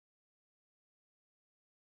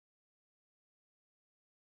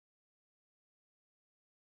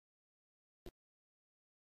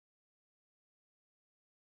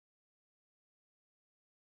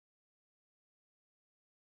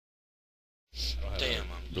Damn.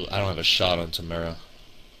 I don't have a shot on Tamara.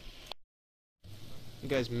 You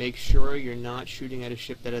guys make sure you're not shooting at a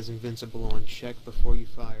ship that has invincible on. Check before you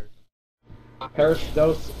fire.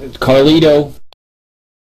 Peristos is... Carlito.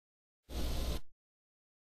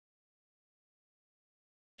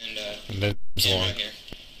 And Invincible. right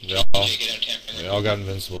here. They all got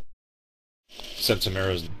invincible. Except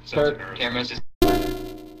Tamara's. Cameras is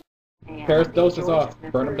Peristos is off.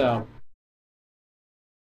 Burn him down.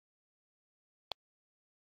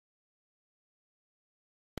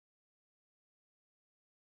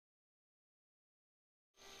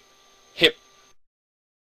 Hip.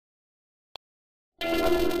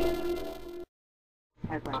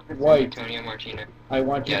 White, Antonio Martino. I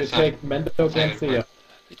want you Yes, to take Mendo Garcia.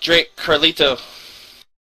 Drake, Carlito.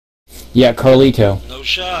 Yeah, Carlito. No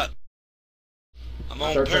shot. I'm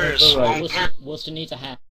on Start Paris. from the right. Worcester needs a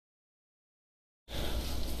hat.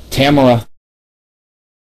 Tamara.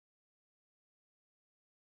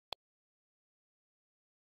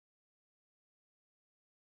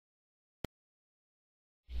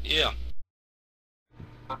 Yeah.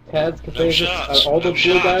 Taz Cabezas, shots. all No those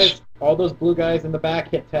blue shots. guys, all those blue guys in the back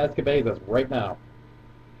hit Taz Cabezas right now.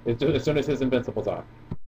 As soon as his invincible's off.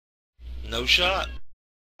 No shot.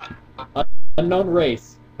 Unknown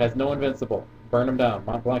race has no invincible. Burn him down.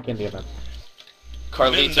 Mont Blanc Indiaman.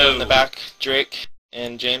 Carlito Mendo. in the back. Drake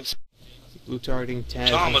and James. Blue targeting Taz.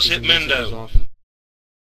 Thomas, once his hit Mendo. invincible's off.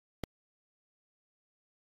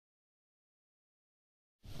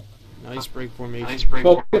 Nice break formation.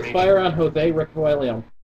 Focus fire on Jose Requelium.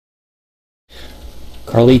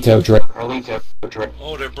 Carlito. Drake.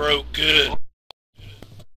 Oh, they broke. Good.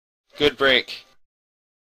 Good break.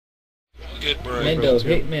 Good break. Mendo,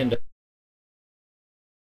 hit Mendo.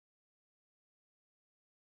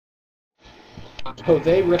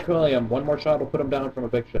 Jose Requelium. One more shot will put him down from a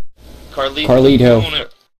big ship. Carlito. Carlito. On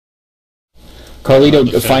it. Carlito.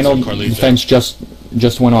 The Defense final on Carlito. defense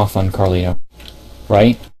just went off on Carlito.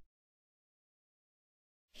 Right?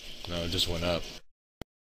 No, it just went up.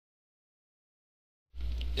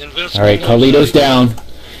 Invincible. All right, Carlito's down.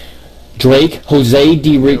 Drake. Jose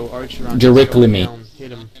Yo, Archer on Diriklimi. down.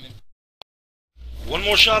 Hit him. One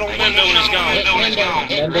more shot on Mendo and he's gone.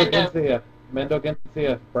 Mendo Garcia. Mendo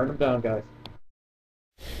Garcia. Burn him down, guys.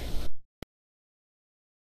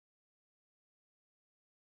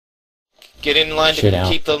 Get in line Shit to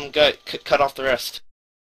out. keep them cut off the rest.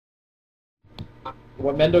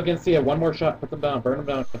 Well, Mendo Garcia. One more shot. Put them down. Burn them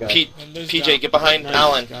down, guys. PJ, get behind Nice,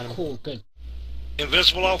 Allen. got him. Cool, good.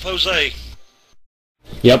 Invincible off Jose.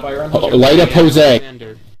 Yep. Fire on Jose. Light up Jose.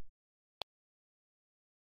 Alexander.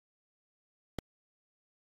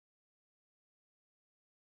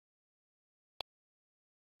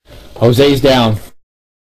 Jose's down.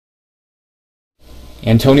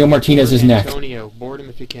 Antonio Martinez is next. Antonio, board him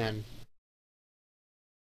if you can.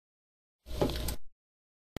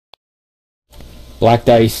 Black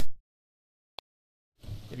dice.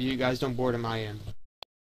 If you guys don't board him, I am.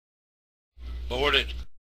 Board it.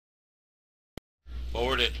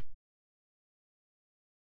 Board it.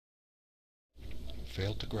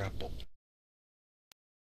 Failed to grapple.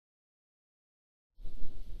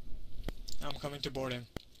 I'm coming to boarding.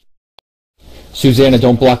 Susanna,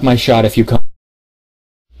 don't block my shot if you come.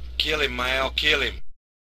 Kill him, Mal. Kill him.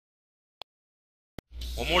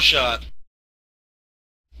 One more shot.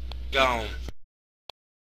 Gone.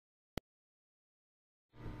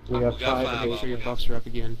 We have We got 5 five. of Make eight. sure your buffs are up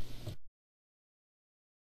again.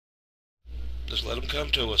 Just let him come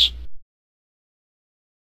to us.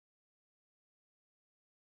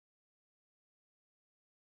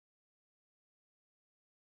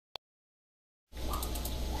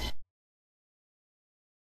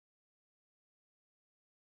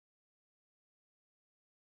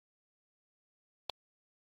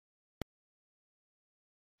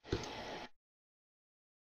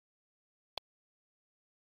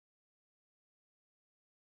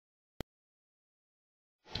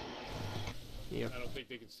 Yep. I don't think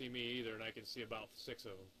they can see me either, and I can see about 6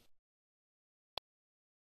 of them.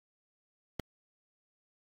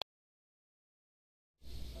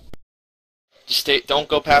 Just stay. Don't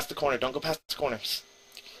go past the corner. Don't go past the corners.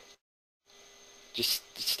 Just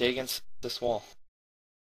stay against this wall.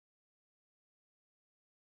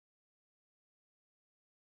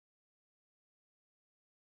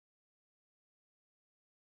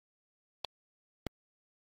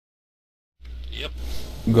 Yep.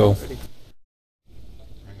 Go.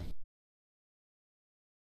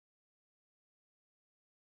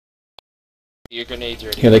 Your grenades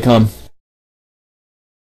ready. Here they come.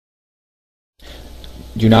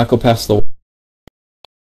 Do not go past the.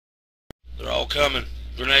 They're all coming.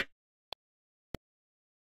 Grenade.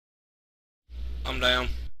 I'm down.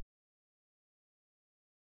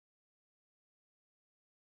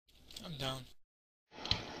 I'm down.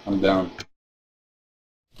 I'm down.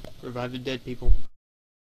 Revive the dead people.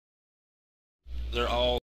 They're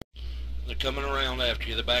coming around after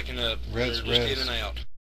you. They're backing up. They're just in and out.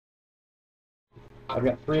 I've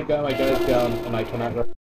got 3 of my guys down, and I cannot...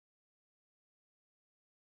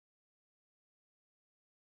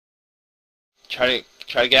 Try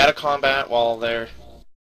to get out of combat while they're...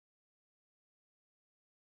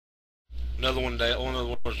 Another one down.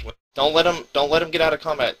 Another one's... Don't let them get out of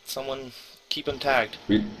combat. Someone keep them tagged.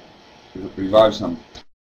 Revive some.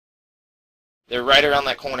 They're right around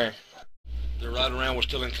that corner. They're right around. We're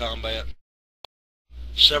still in combat.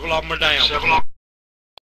 Several of them are down.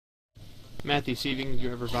 Matthew, see if you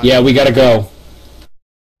can revive. Yeah, we gotta go.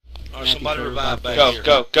 Alright, somebody revive back Go, here.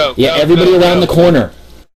 go. Yeah, go, everybody go, around go. the corner.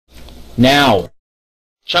 Now.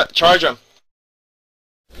 Charge them.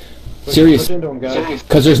 Serious. Push into them, guys.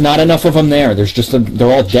 Because there's not enough of them there.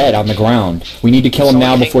 They're all dead on the ground. We need to kill them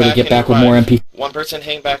now Someone before hang they get and back with more revive. MP. One person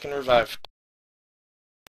hang back and revive.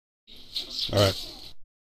 Alright.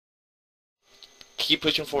 Keep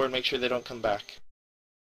pushing forward. Make sure they don't come back.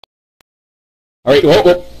 Alright,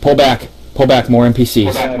 whoa, pull back. Pull back, more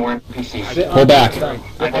NPCs. Pull back. Sit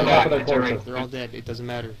on top of their torches. They're all dead. It doesn't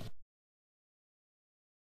matter.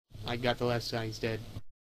 I got the last guy. He's dead.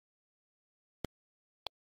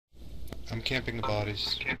 I'm camping the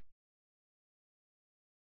bodies.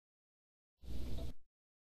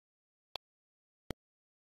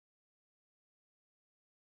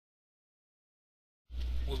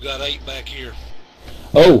 We've got 8 back here.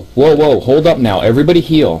 Oh, whoa, hold up now. Everybody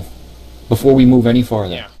heal before we move any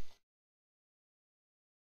farther. Yeah.